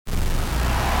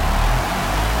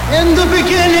In the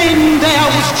beginning there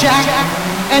was Jack,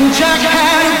 and Jack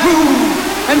had a groove,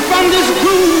 and from this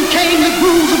groove came the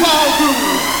grooves of all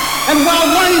grooves. And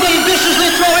while one day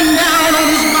viciously throwing down on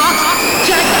his box,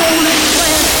 Jack boldly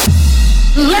declared,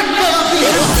 "Let there be."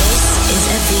 This is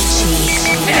Avicii.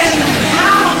 And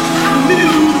how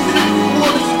music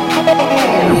was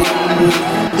born.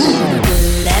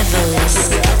 Levels.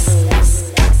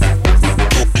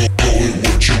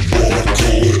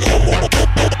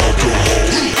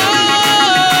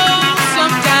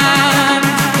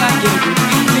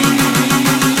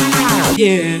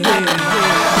 Yeah.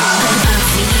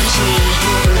 Avicii.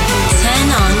 Turn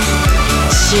on,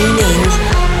 tune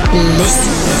in,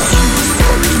 listen.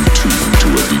 Are you tuned to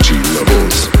Avicii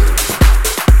Levels?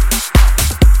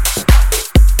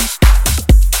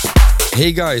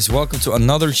 Hey guys, welcome to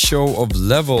another show of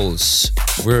Levels.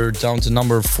 We're down to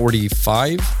number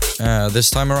 45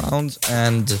 this time around,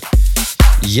 and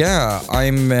yeah,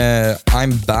 I'm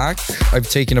back. I've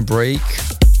taken a break.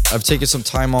 I've taken some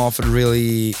time off and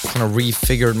really kind of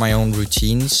refigured my own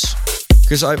routines,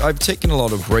 because I've taken a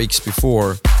lot of breaks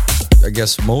before. I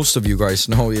guess most of you guys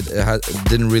know it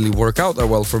didn't really work out that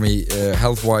well for me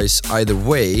health-wise either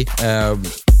way.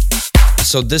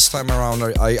 So this time around,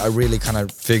 I really kind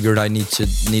of figured I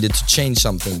needed to change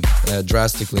something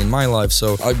drastically in my life.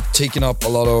 So I've taken up a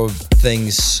lot of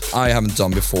things I haven't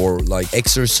done before, like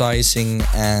exercising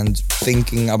and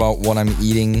thinking about what I'm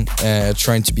eating,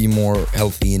 trying to be more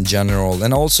healthy in general,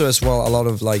 and also as well a lot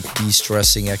of like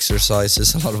de-stressing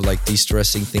exercises, a lot of like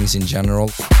de-stressing things in general.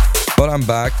 But I'm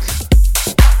back.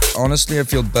 Honestly, I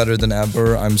feel better than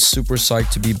ever. I'm super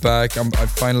psyched to be back. I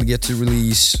finally get to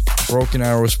release Broken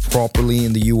Arrows properly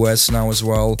in the US now as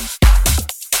well.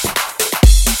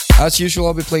 As usual,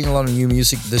 I'll be playing a lot of new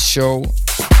music this show.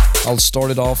 I'll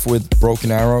start it off with Broken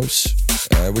Arrows,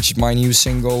 which is my new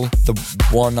single, the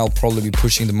one I'll probably be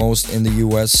pushing the most in the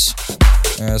US.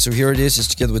 So here it is, it's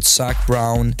together with Zac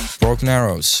Brown, Broken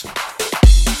Arrows.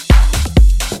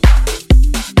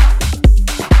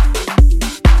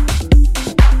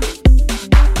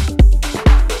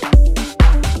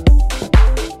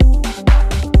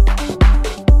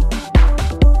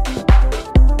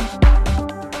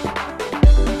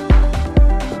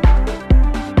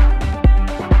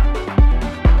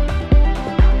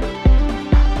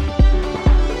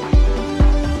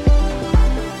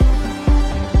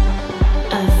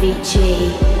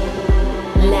 Avicii.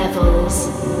 Levels.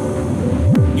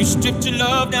 You stripped your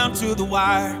love down to the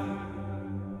wire.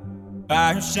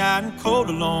 Fire shining cold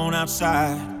alone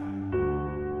outside.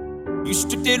 You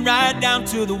stripped it right down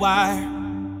to the wire.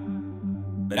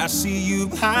 But I see you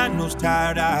behind those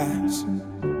tired eyes.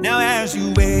 Now as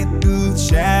you wade through the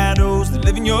shadows that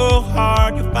live in your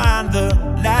heart, you'll find the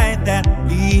light that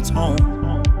leads home.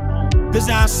 Cause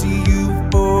I see you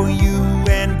for you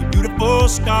and your beautiful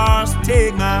scars.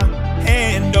 Take my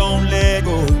hand, don't let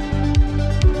go.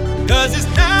 Cause it's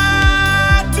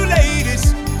not too late,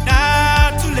 it's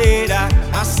not too late.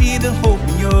 I see the hope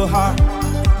in your heart.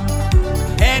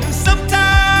 And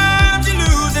sometimes you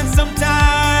lose and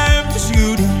sometimes you're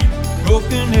shooting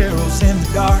broken arrows in the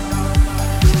dark.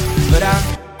 But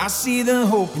I see the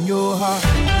hope in your heart.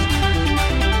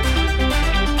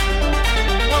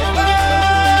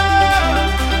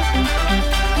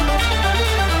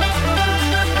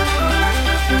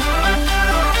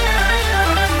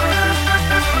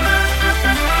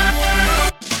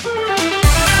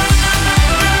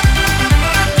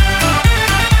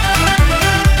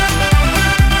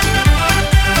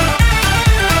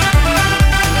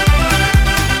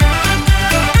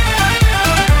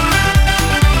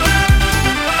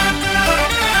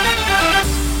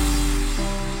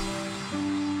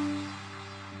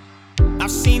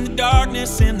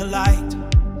 In the light,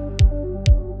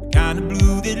 the kind of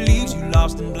blue that leaves you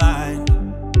lost and blind.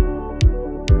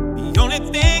 The only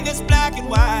thing that's black and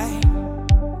white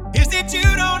is that you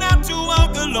don't have to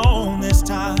walk alone this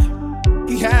time.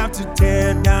 You have to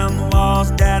tear down the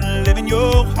walls that live in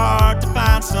your heart to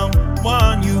find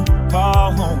someone you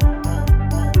call home.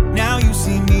 Now you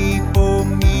see me for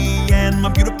me and my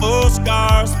beautiful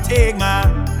scars. Take my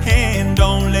hand,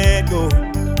 don't let go.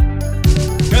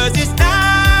 Cause it's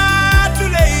not too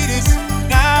late, it's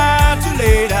not too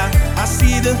late. I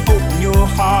see the hope in your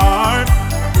heart.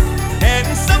 And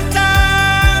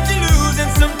sometimes you lose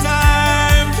and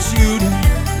sometimes you're shooting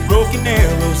broken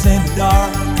arrows in the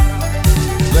dark.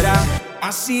 But I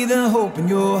see the hope in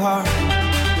your heart.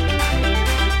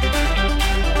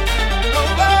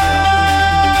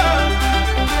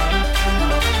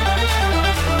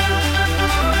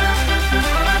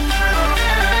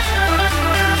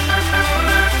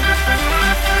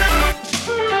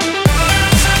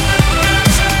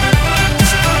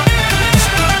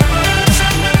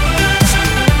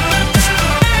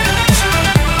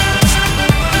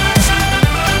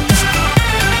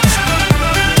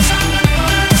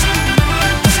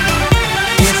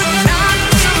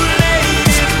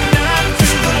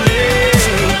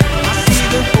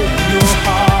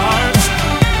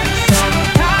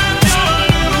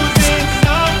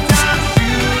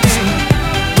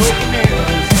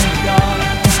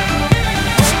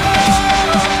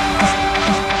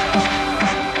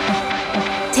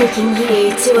 taking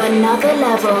you to another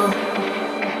level.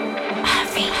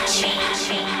 Avicii.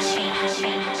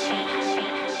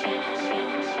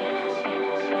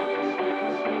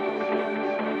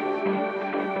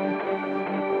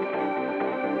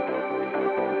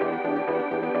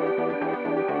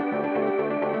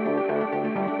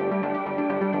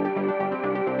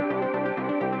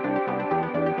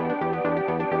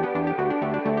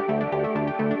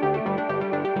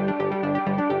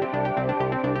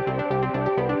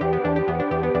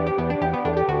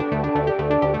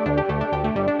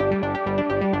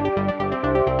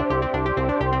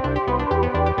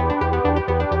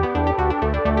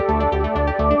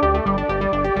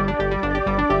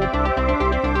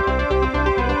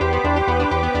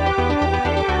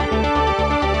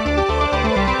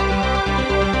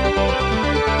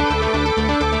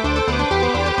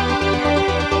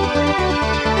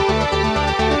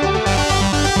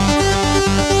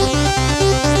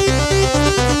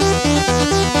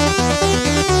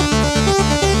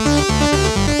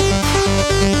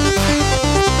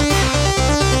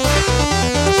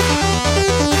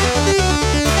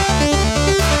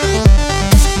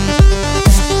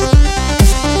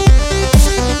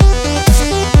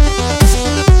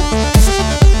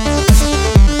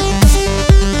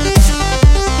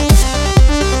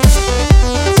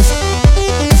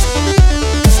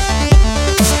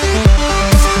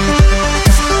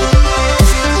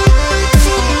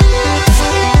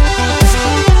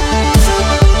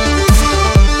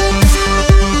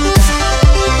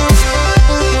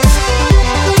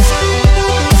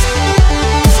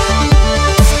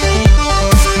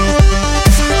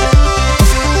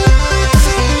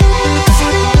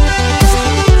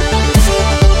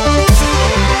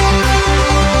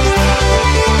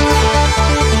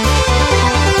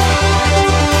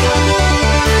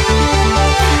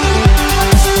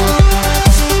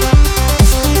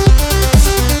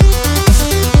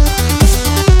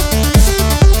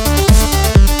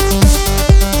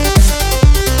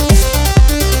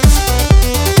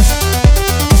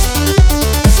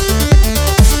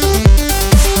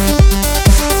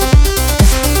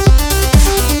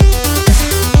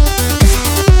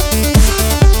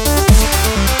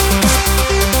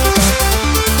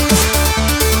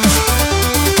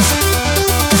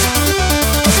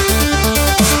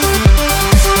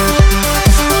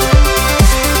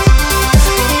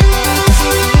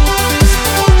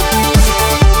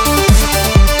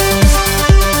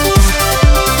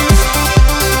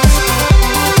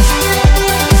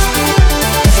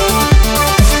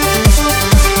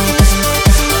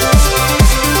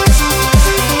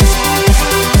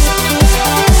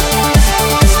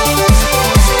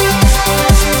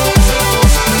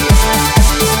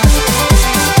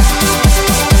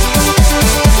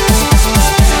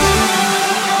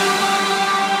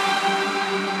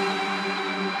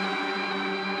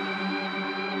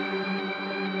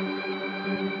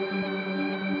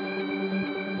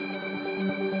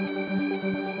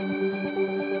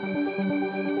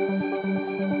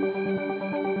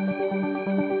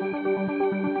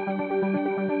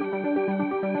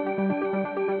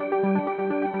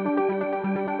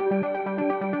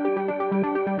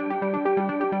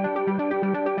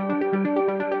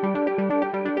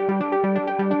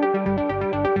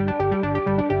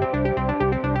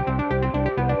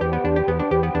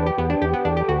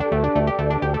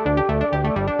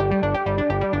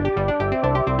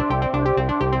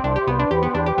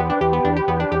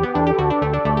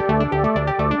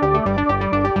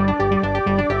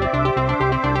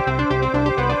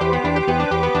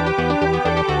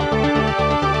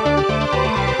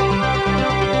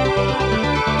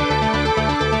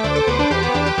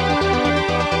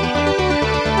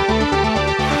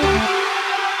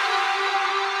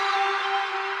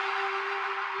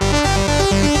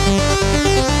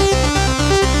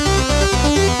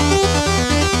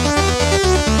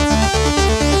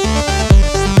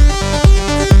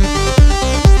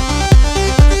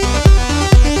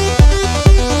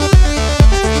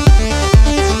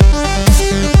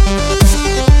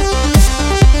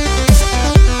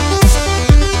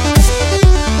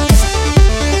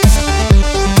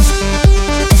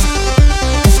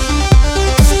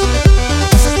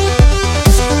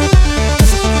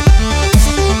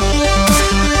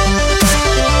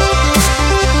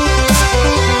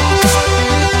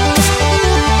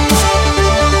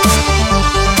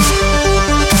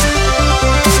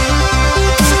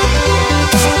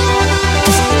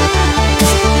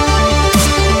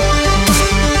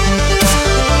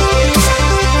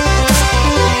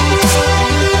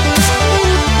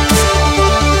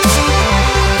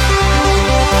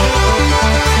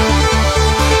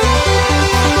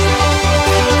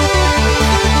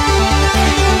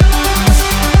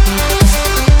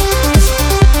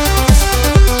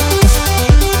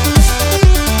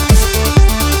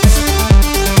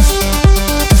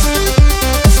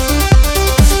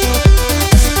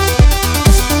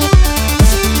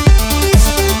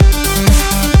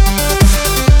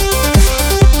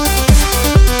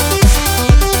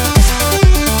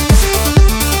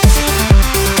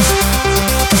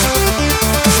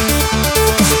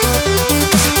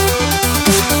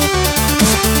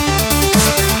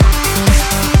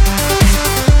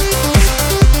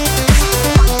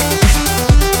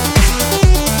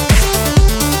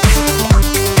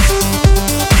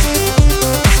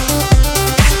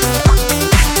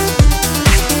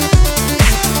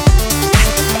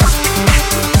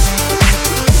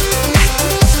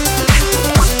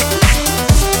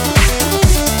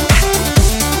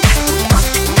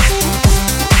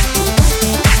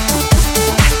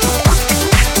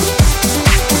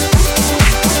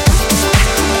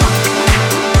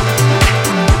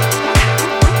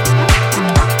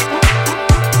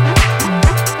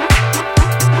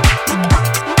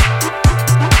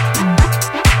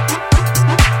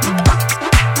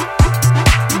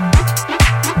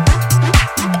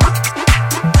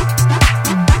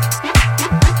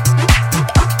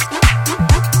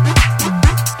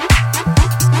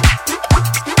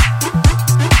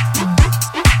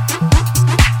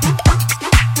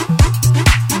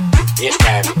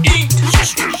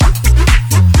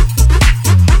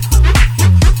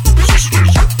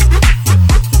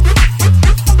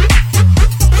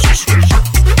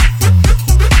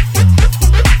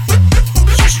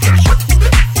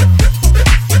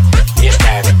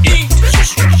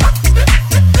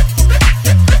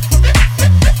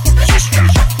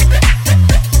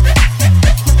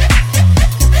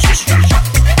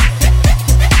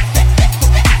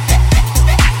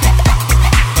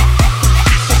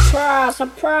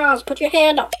 surprise, put your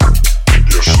hand up.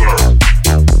 Yes, sir.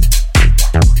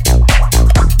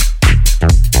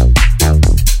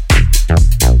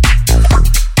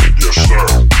 Yes, sir.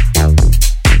 Yes,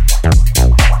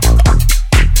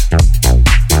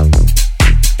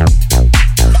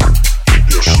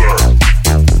 sir. Yes, sir.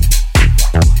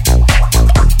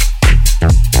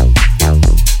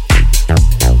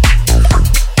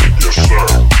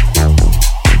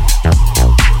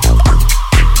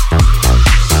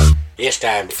 It's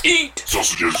time to eat.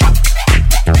 Sausages.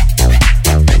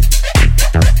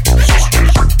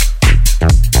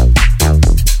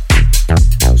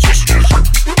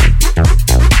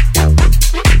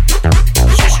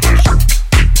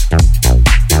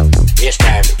 It's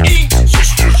time to eat.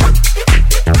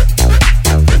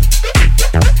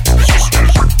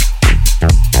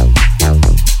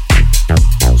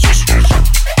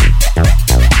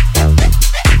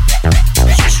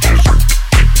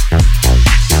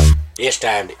 It's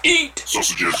time to eat.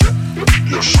 Sausages.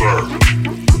 Yes, sir.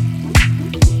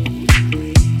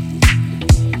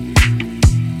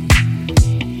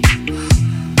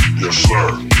 Yes, sir.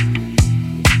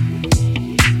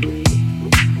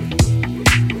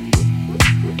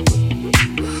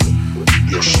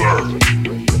 Yes, sir. Yes, sir.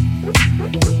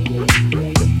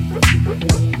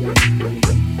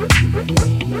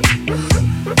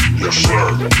 Yes,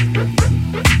 sir.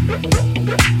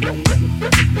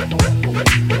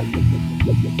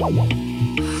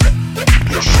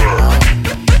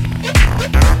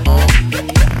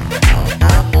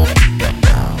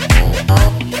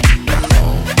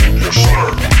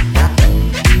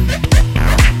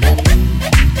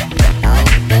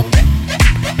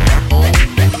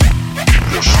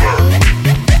 Yes, sir. Yes, sir.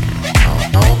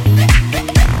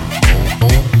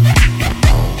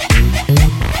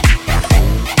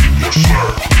 Yes, sir.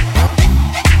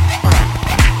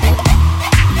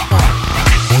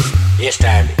 It's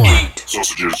time to eat.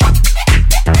 Sausages.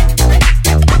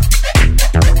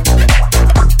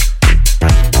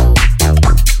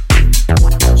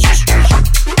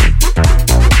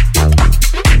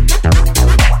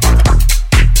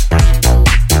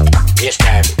 It's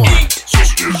time to eat.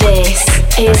 Sausages. This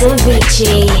is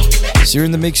Avicii. So you're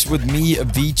in the mix with me,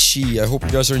 Avicii. I hope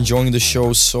you guys are enjoying the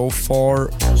show so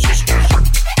far.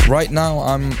 Right now,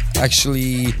 I'm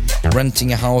actually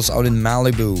renting a house out in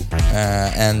Malibu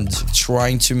and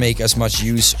trying to make as much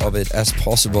use of it as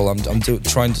possible. I'm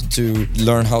trying to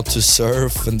learn how to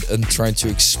surf and trying to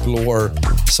explore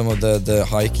some of the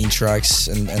hiking tracks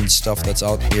and stuff that's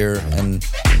out here. And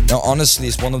now, honestly,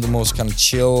 it's one of the most kind of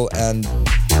chill and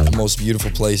the most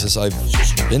beautiful places I've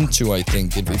been to, I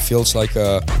think. It feels like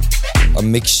a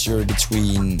mixture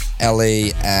between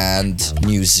LA and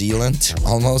New Zealand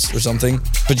almost or something.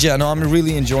 But yeah, no, I'm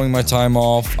really enjoying my time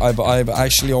off. I've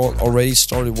actually already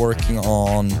started working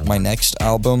on my next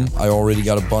album. I already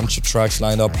got a bunch of tracks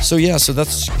lined up. So yeah, so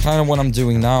that's kind of what I'm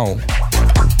doing now.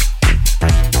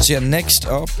 So yeah, next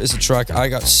up is a track I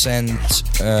got sent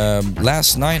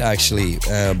last night actually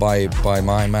by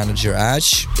my manager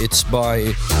Ash. It's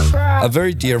by a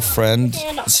very dear friend,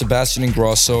 Sebastian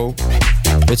Ingrosso.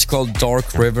 It's called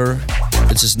Dark River.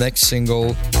 It's his next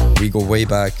single. We go way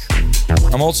back.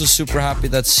 I'm also super happy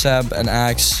that Seb and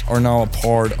Axe are now a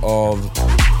part of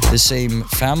the same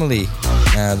family,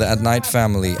 the At Night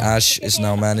family. Ash is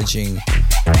now managing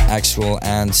Axwell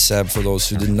and Seb, for those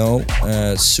who didn't know.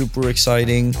 Super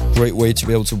exciting. Great way to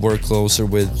be able to work closer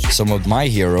with some of my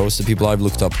heroes, the people I've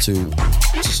looked up to.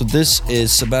 So this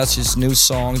is Sebastian's new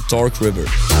song, Dark River.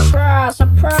 Surprise,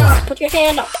 surprise, put your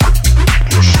hand up.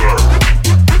 Yes, sir.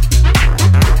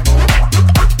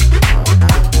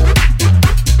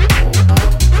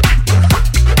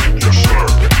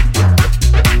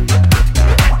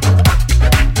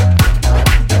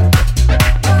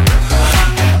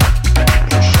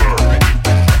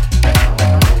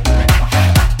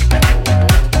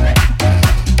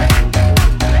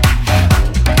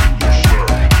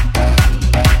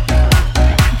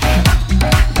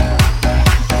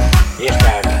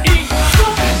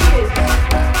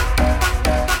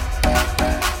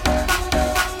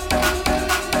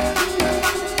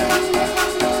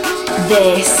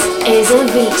 This is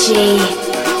Avicii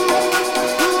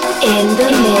in the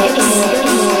mix.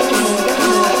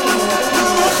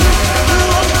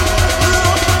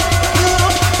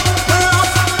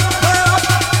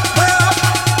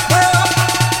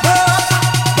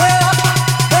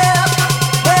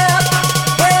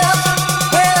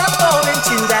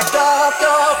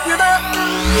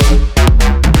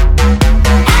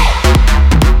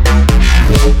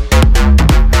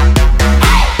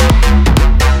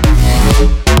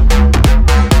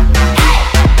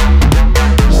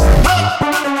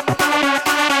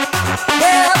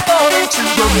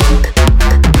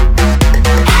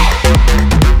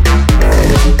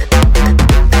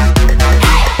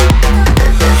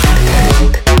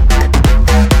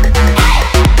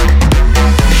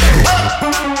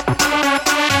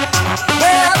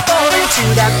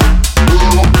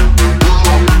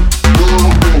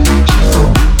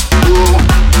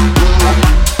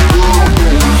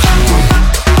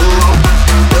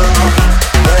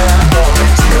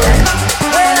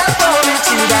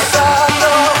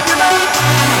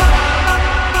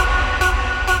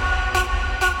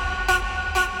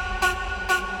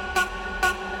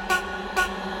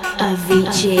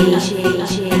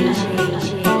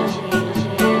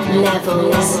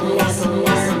 Levels. When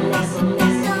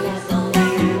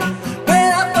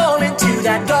I fall into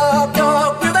that dark,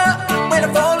 dark river, when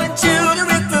I fall into the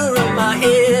river of my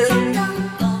head,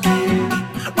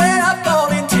 when I fall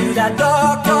into that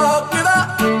dark, dark river,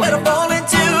 when I fall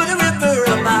into the river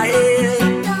of my head,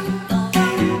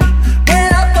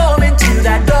 when I fall into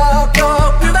that dark,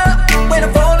 dark river, when I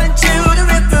fall into the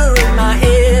river of my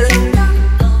head,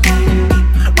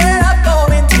 when I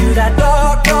fall into that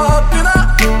dark, dark river,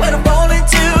 when I fall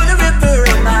into the river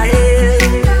of my head.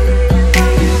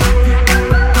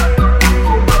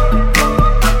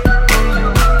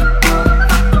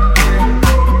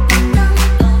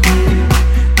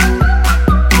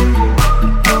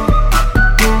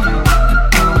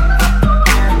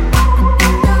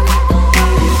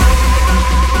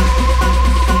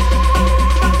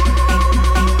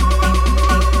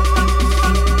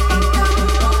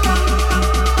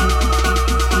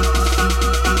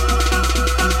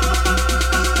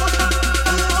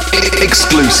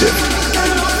 Exclusive.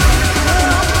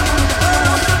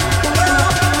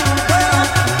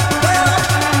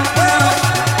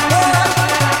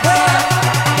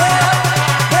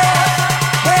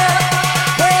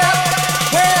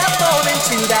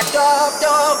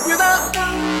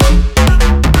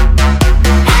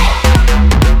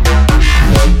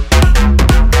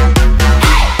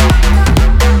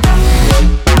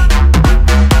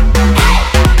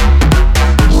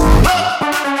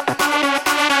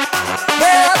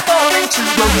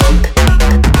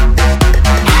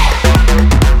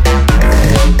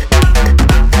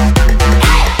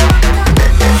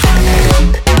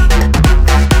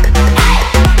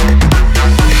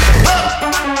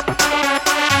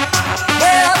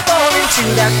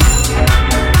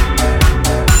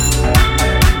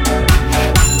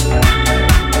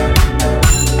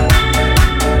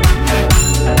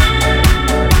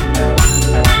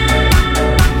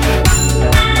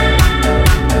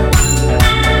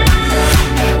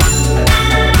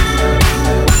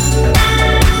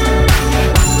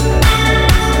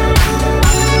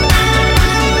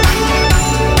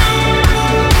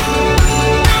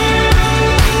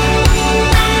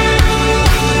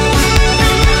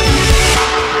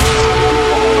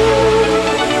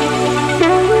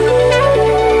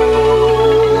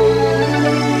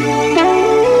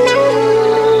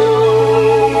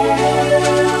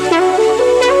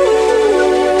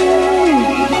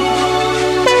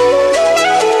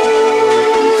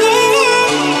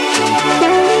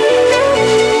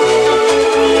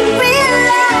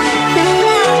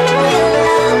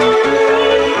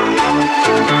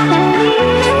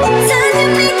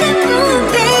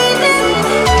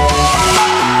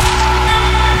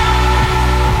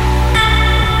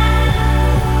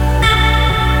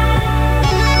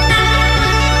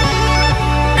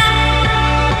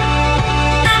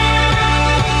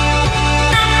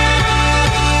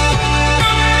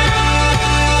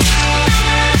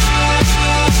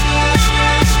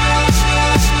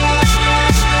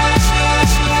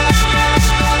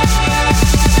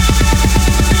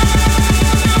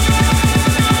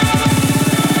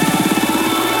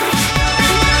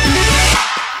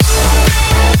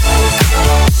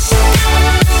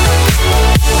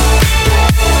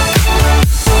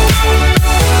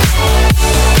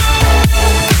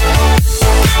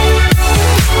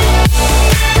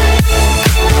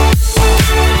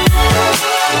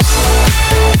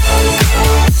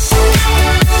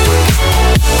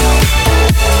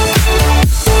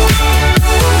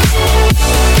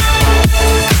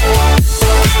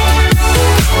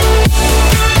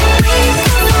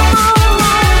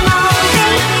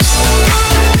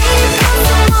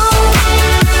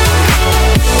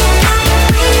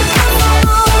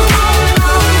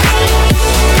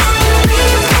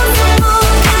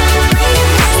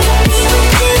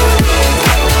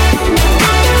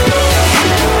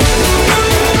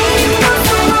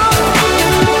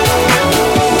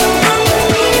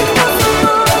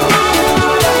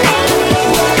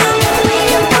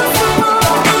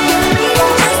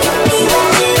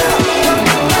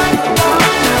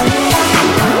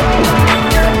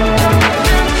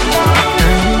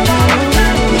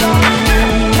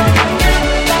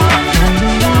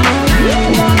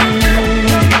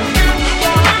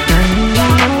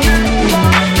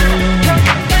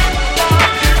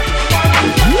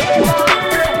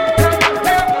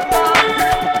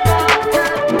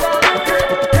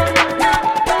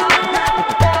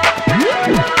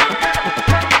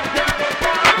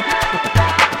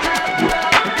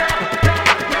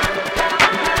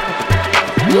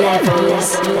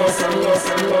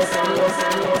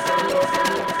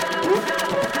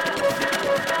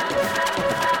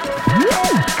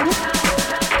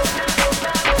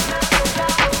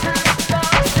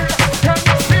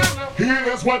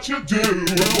 that's what you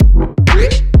do.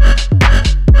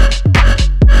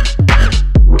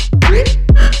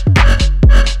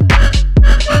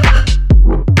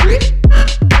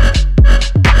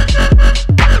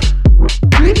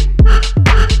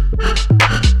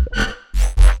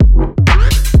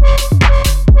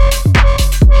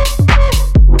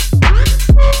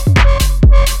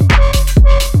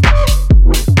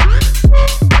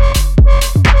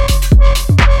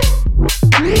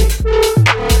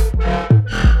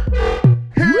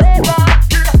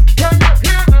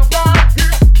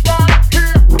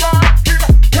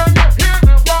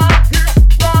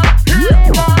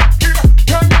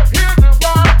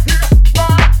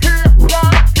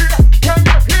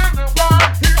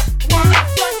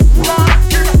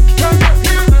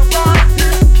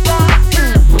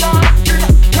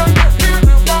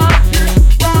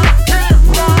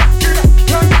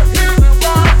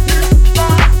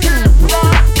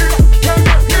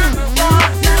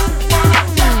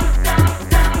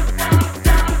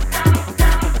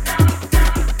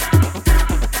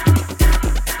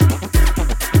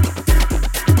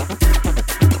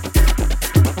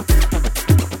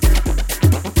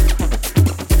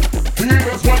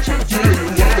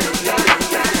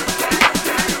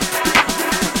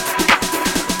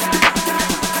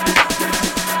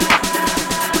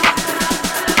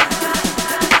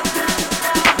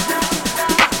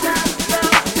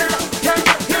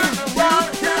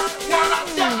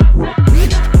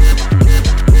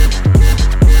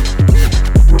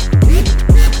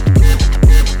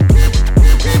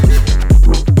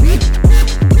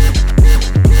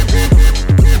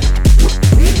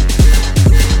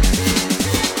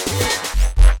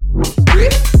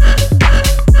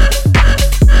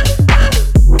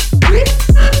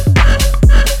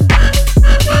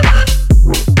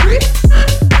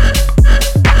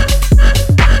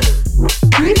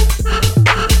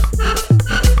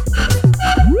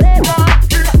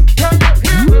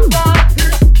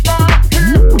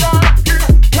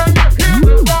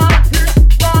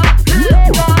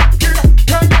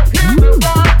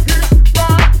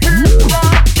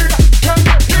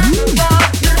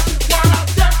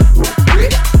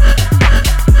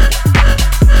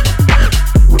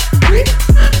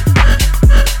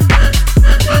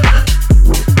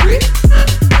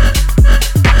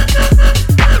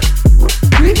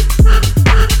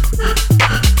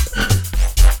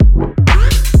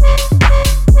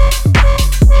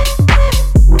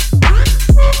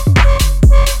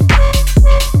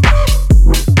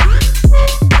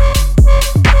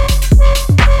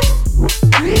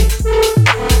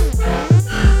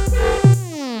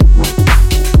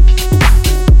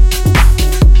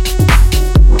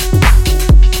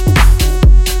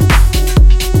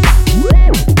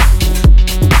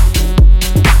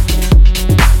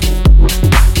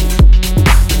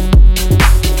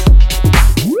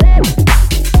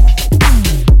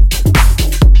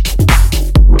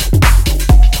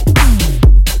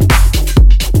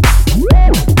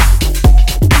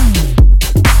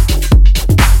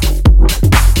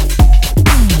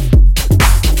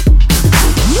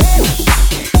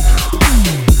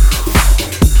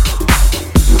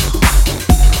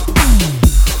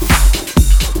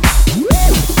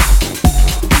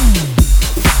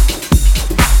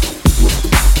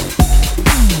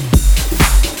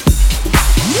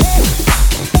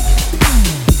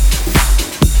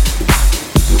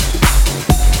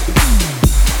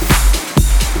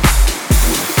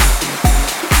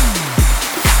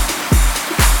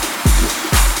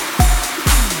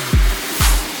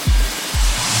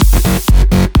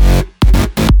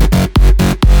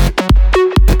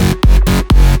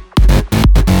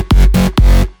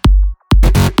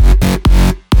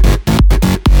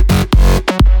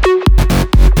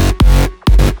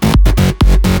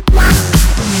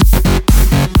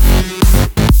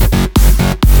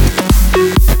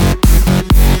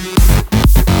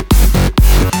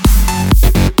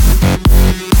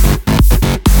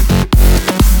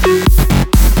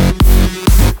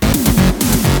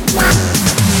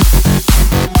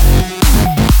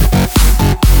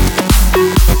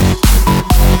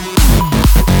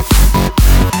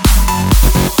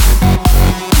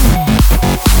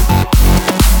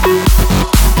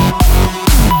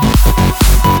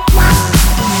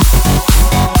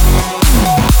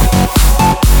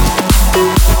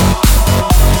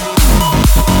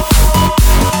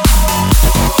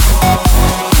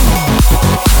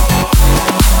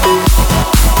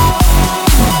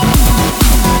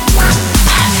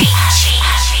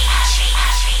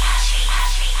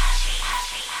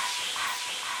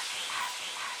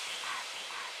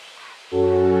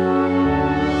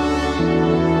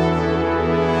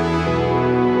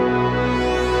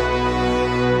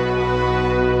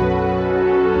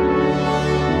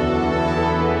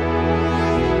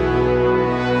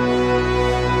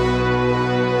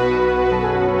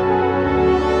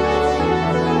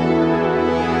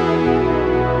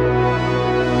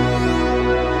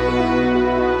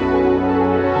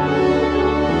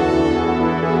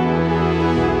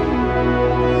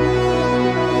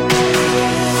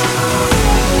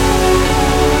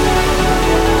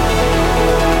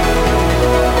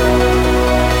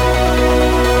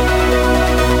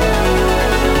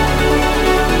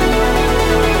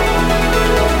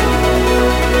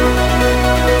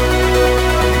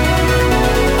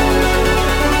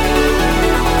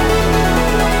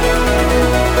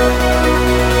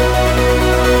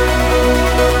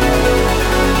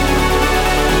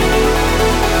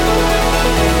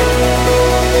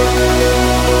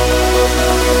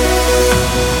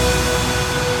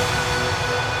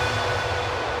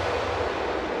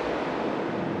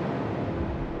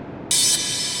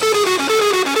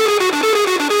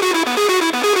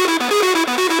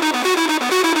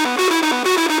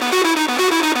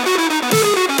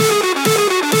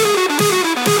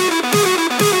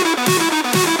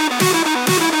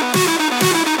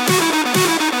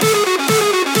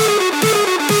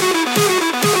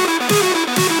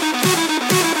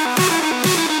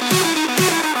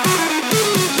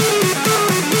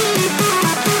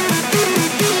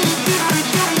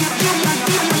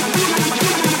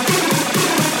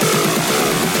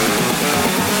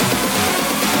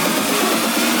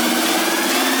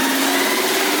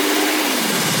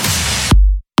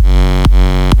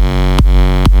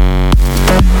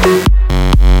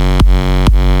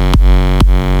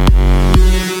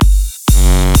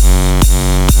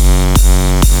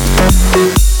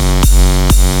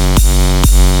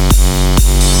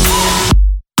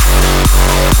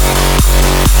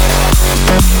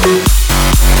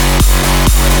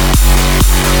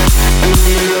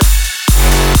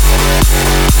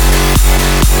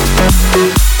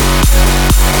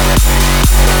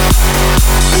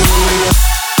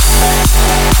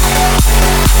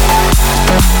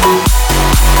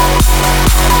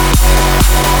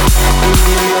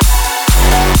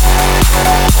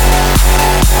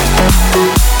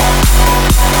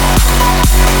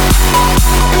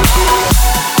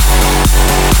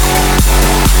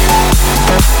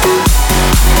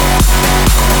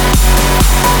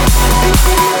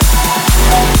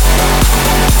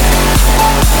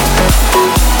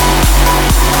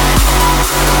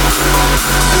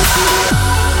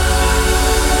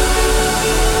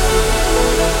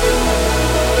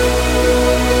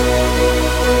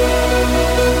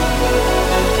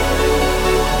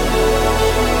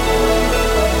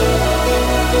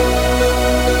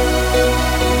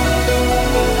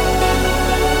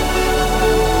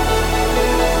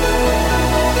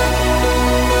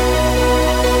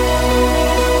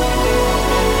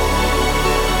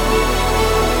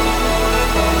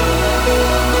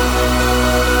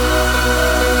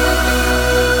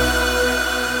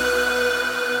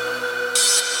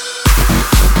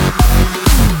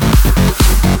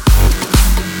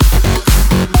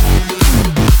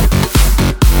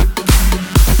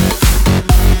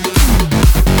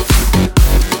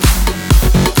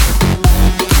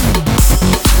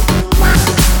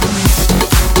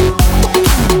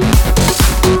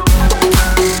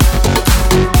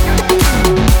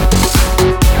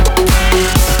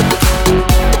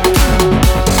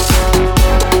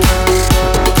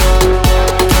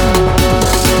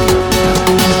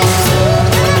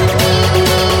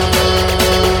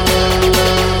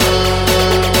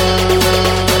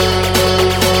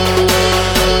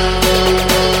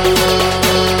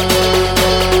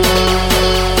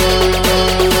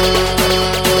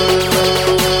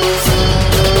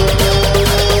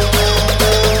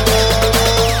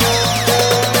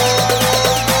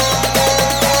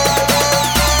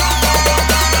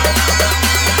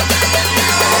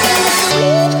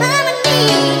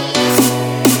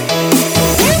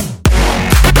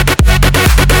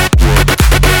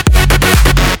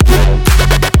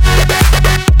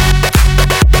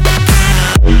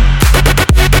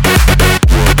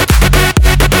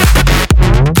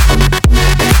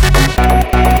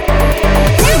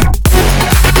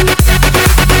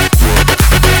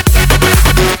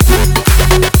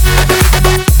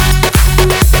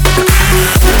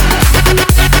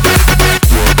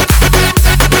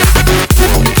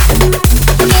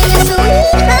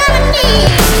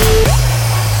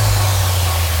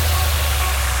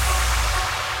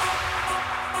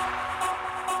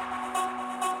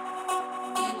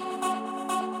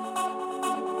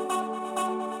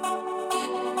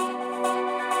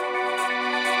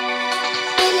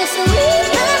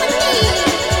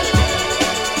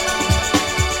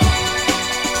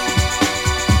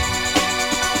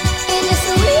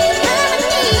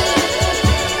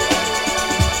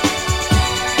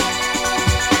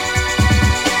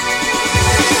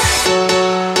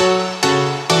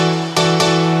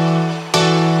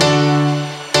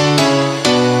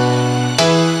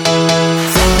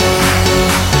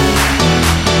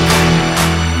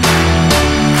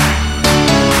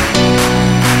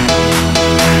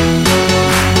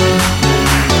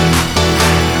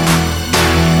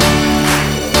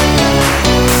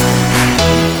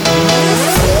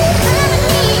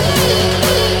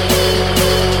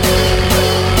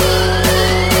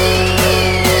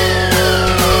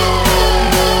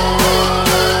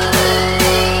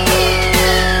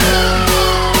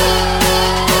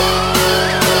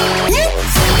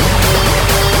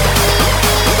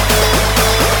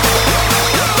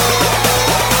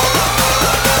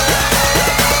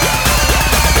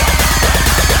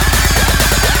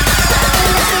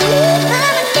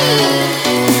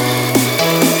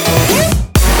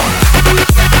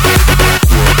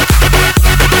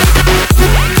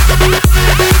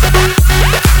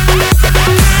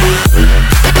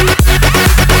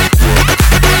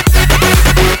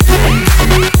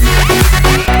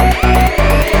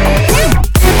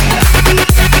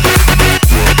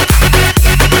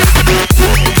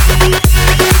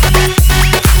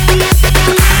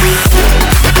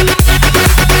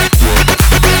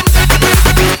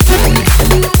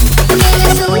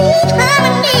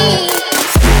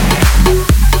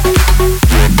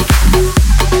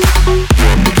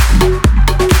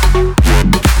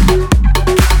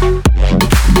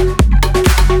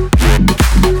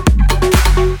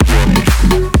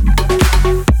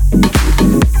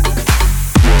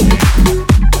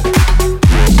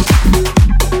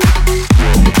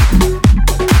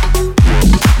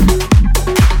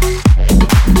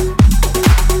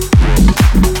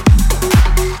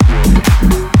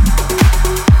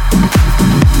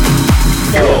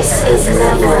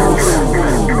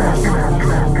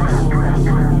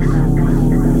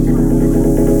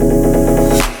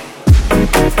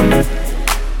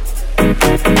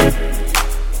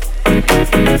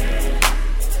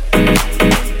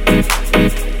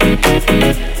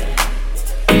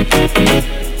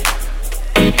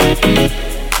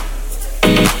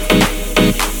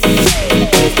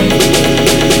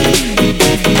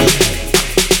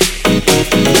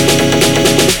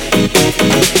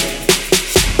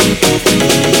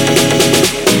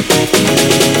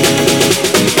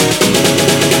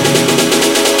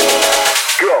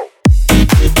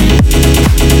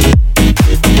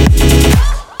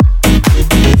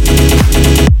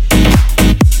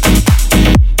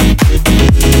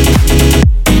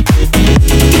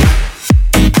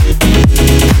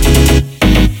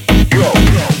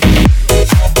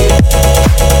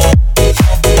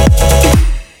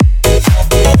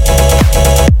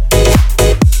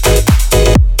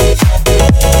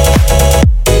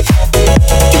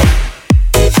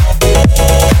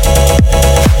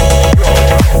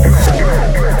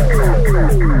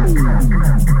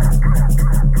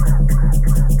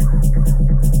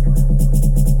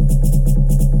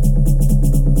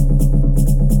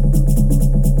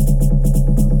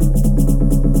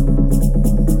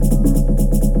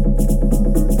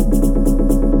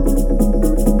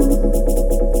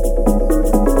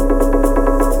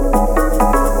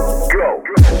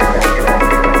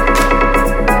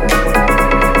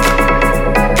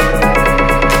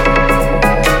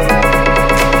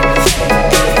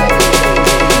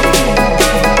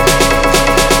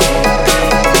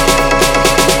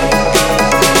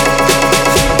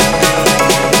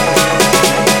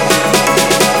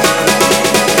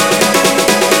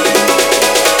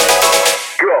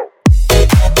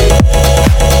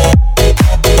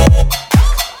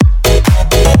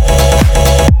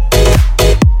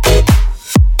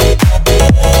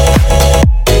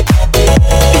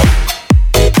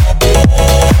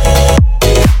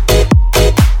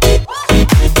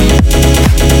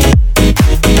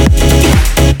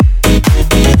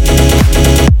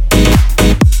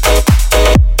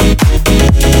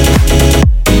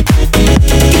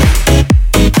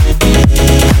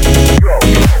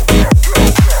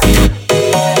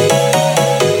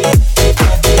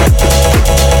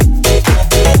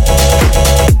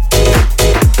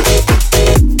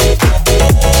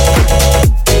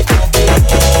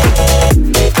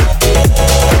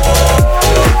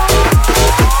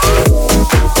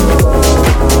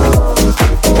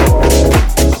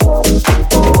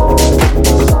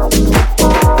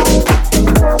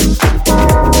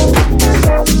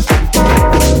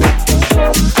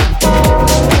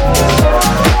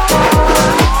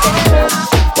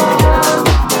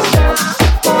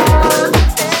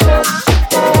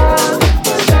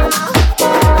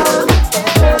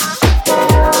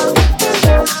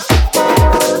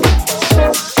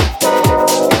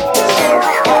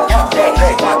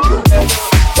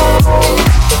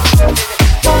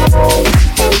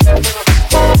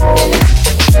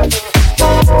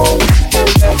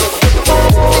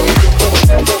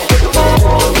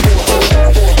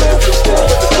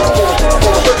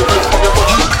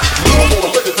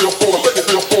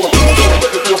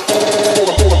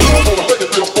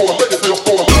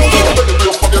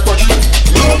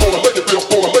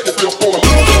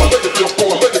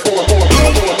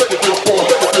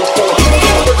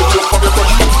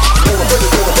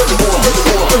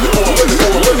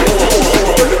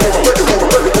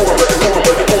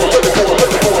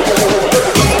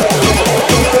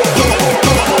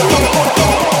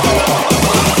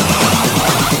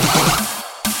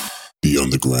 Be on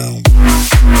the ground.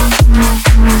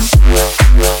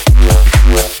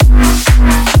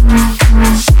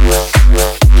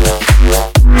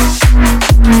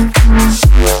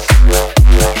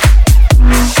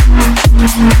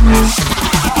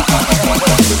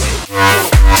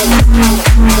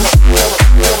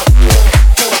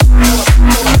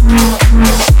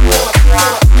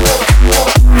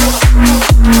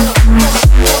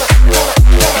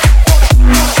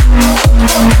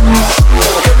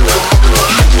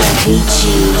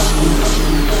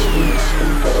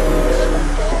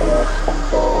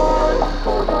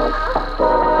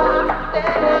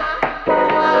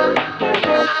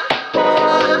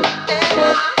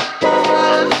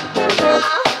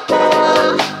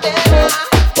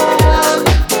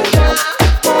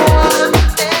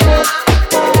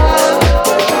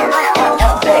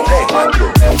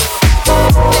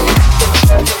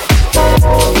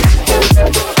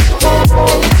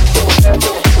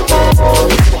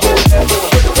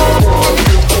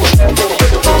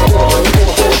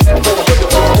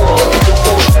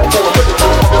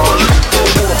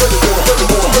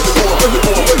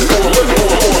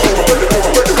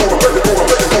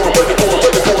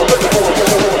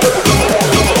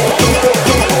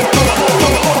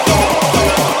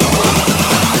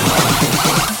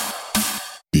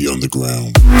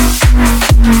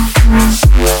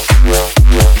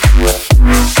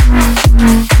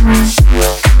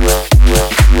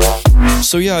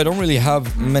 So yeah, I don't really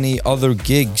have many other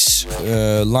gigs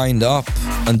lined up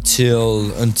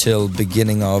until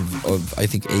beginning of I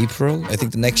think April. I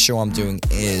think the next show I'm doing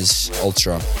is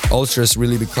Ultra. Ultra has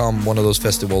really become one of those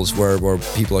festivals where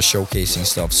people are showcasing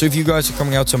stuff. So if you guys are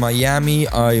coming out to Miami,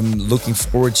 I'm looking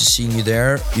forward to seeing you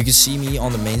there. You can see me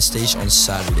on the main stage on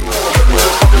Saturday.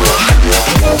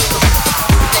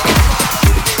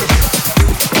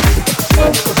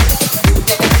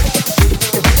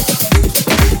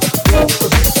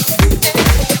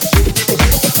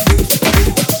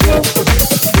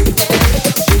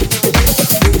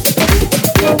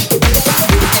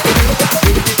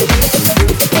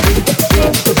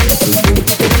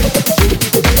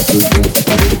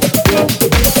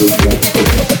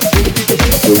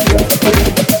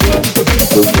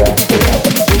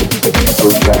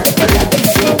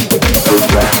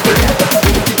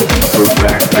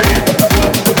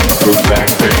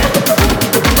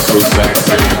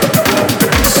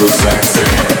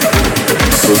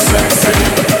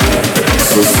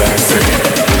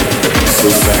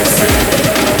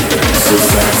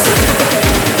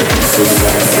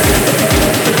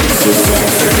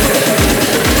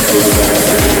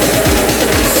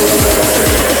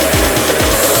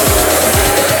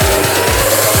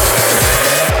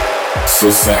 So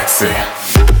sexy.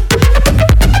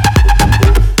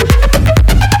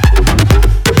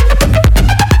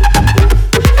 So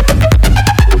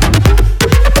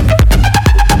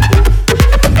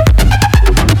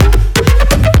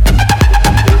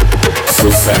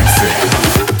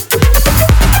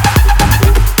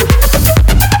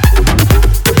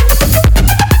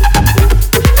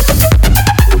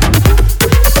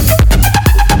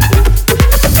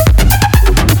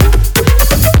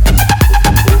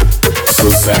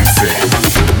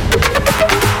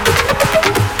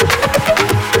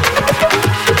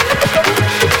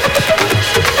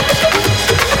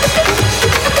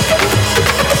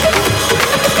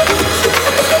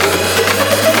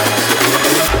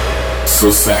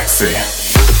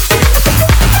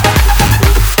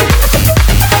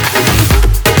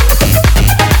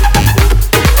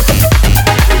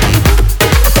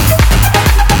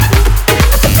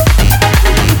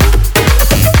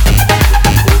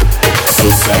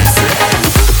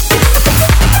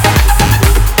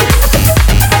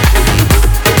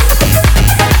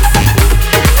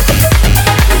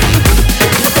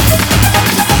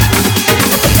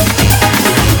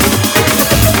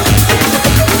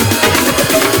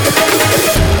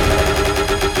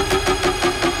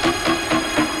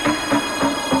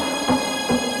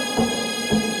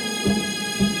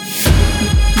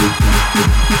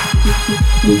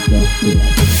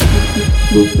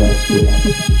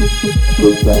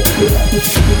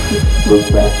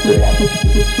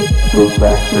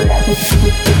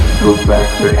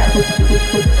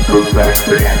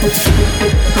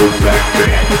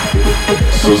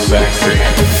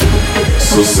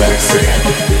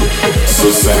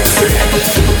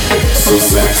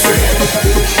sexy.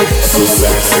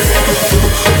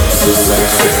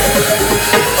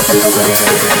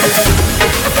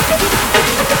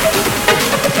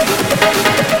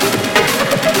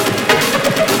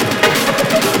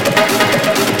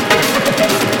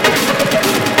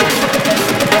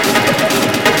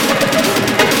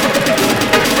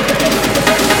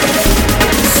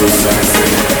 So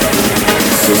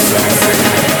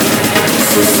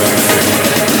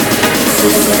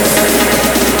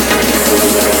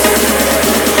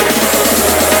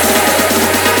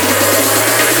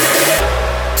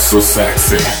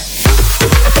sexy.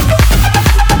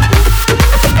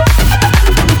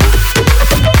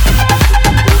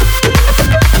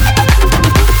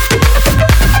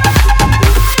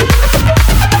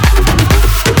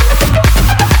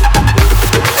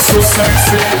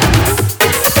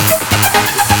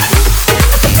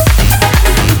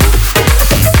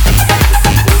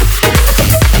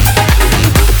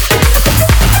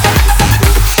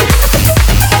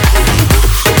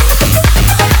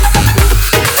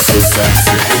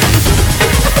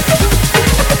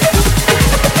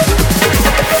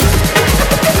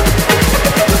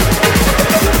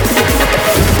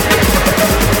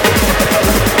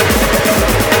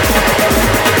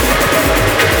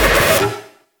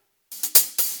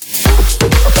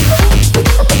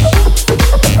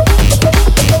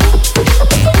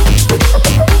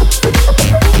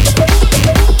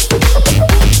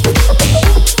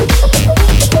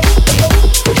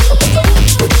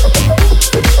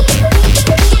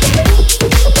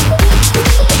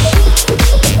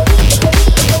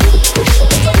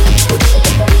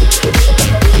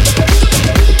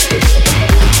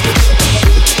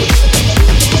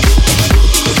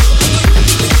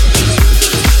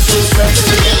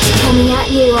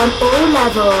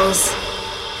 Levels.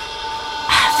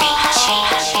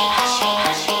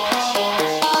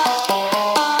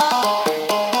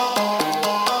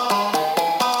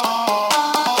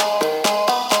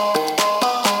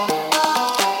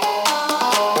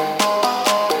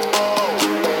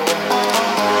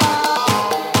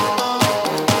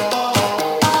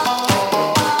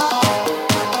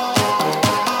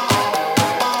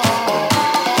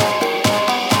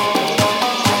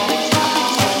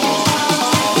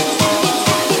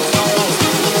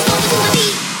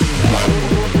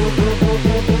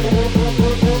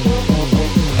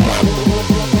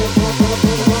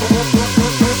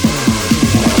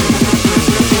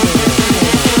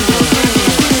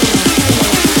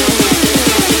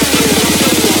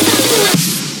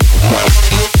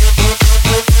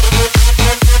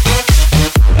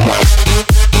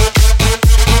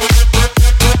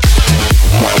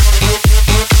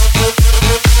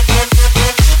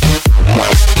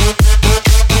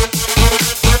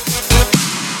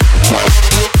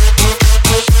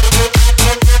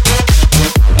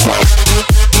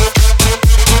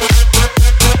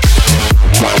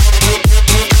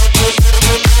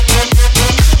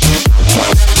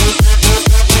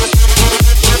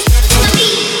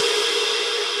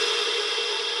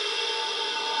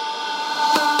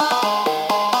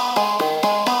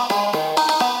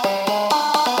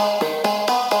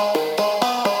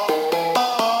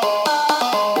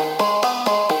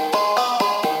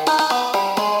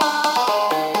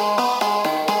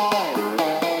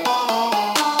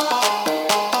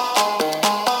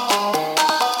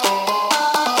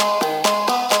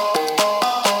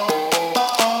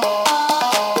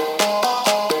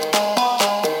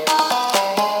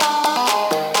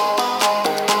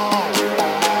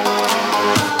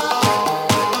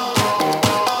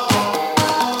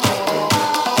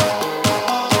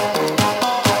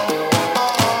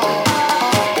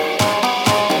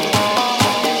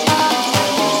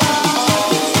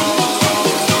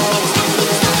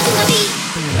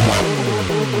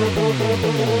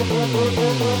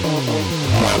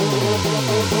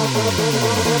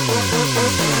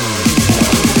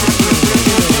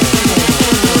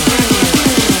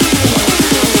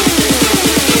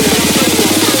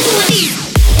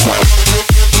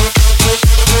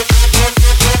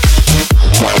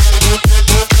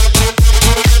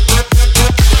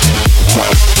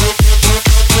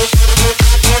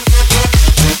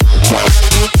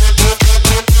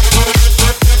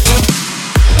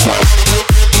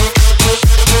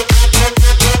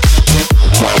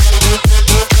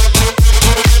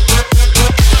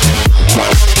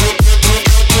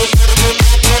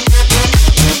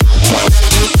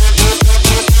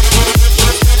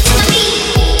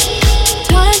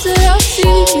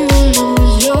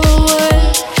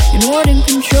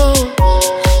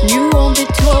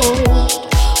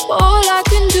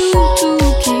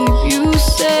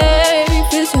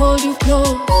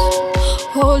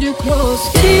 Hold you close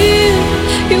till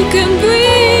you can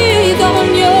breathe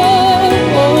on your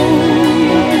own.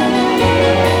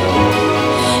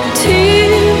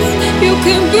 Till you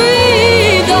can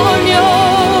breathe on your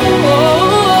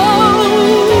own.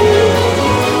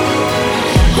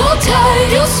 Hold tight,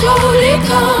 you're slowly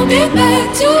coming back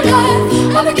to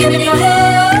life. I'll be giving your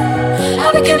hand,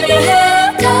 I'll be giving your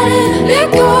hand. darling.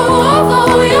 Let go of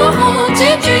all your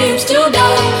haunted dreams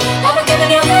tonight. I've been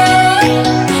giving you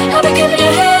hell, I've been giving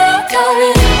you hell,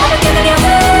 darling. I've been giving you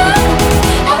hell,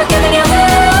 I've been giving you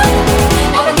hell,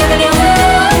 I've been giving you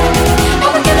hell,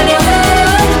 I've been giving you hell.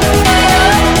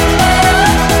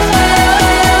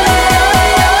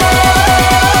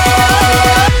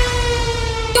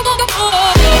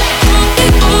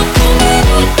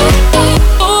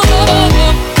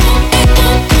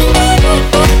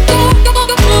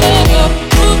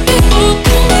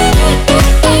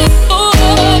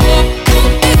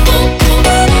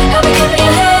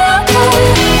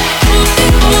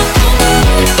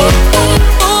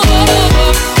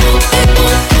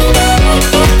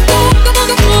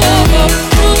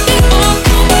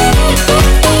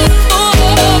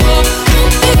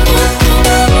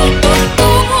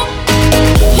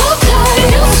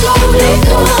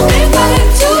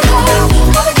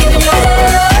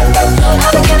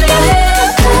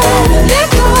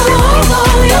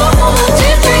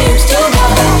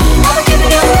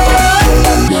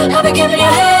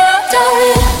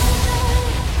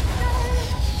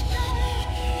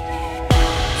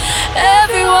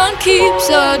 Keeps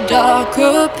a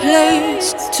darker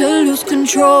place to lose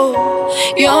control.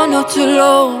 You're not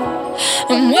alone.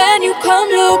 And when you come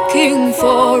looking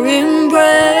for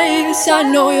embrace, I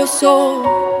know your soul.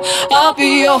 I'll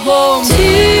be your home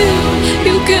till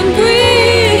you can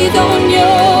breathe on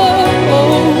your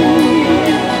own.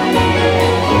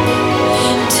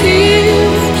 Till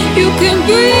you can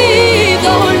breathe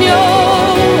on your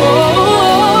own.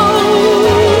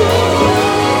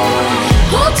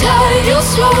 Hold tight, you're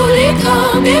slowly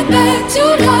coming back to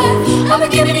life. I've been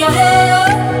giving you hell,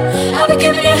 I've been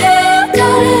giving you hell,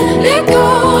 darling. Let go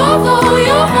of all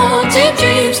your haunted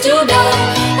dreams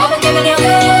tonight. I've been giving you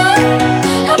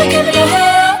hell, I've been giving you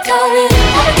hell, darling.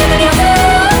 I've been giving you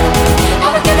hell,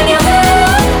 I've been giving you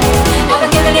hell, I've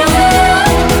been giving you hell,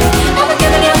 I've been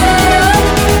giving you hell.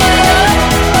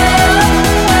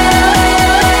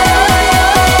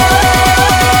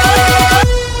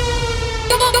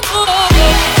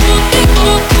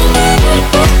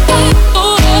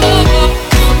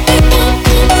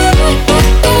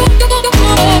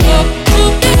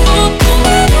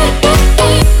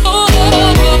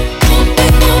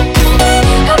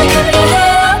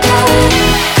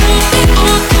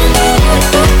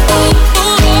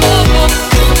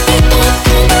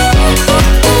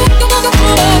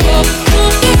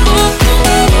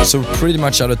 So we're pretty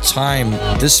much out of time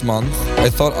this month. I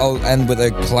thought I'll end with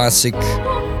a classic.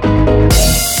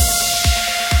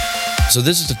 So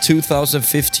this is the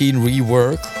 2015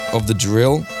 rework of The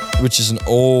Drill, which is an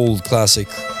old classic.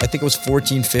 I think it was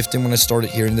 14, 15 when I started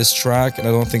hearing this track, and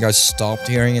I don't think I stopped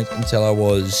hearing it until I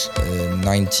was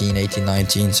 19, 18,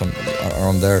 19, something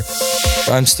around there.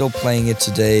 But I'm still playing it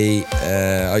today.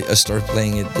 I started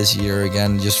playing it this year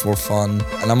again just for fun,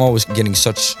 and I'm always getting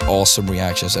such awesome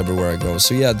reactions everywhere I go.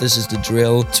 So yeah, this is The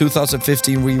Drill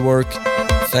 2015 rework.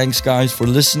 Thanks guys for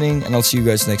listening, and I'll see you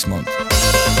guys next month.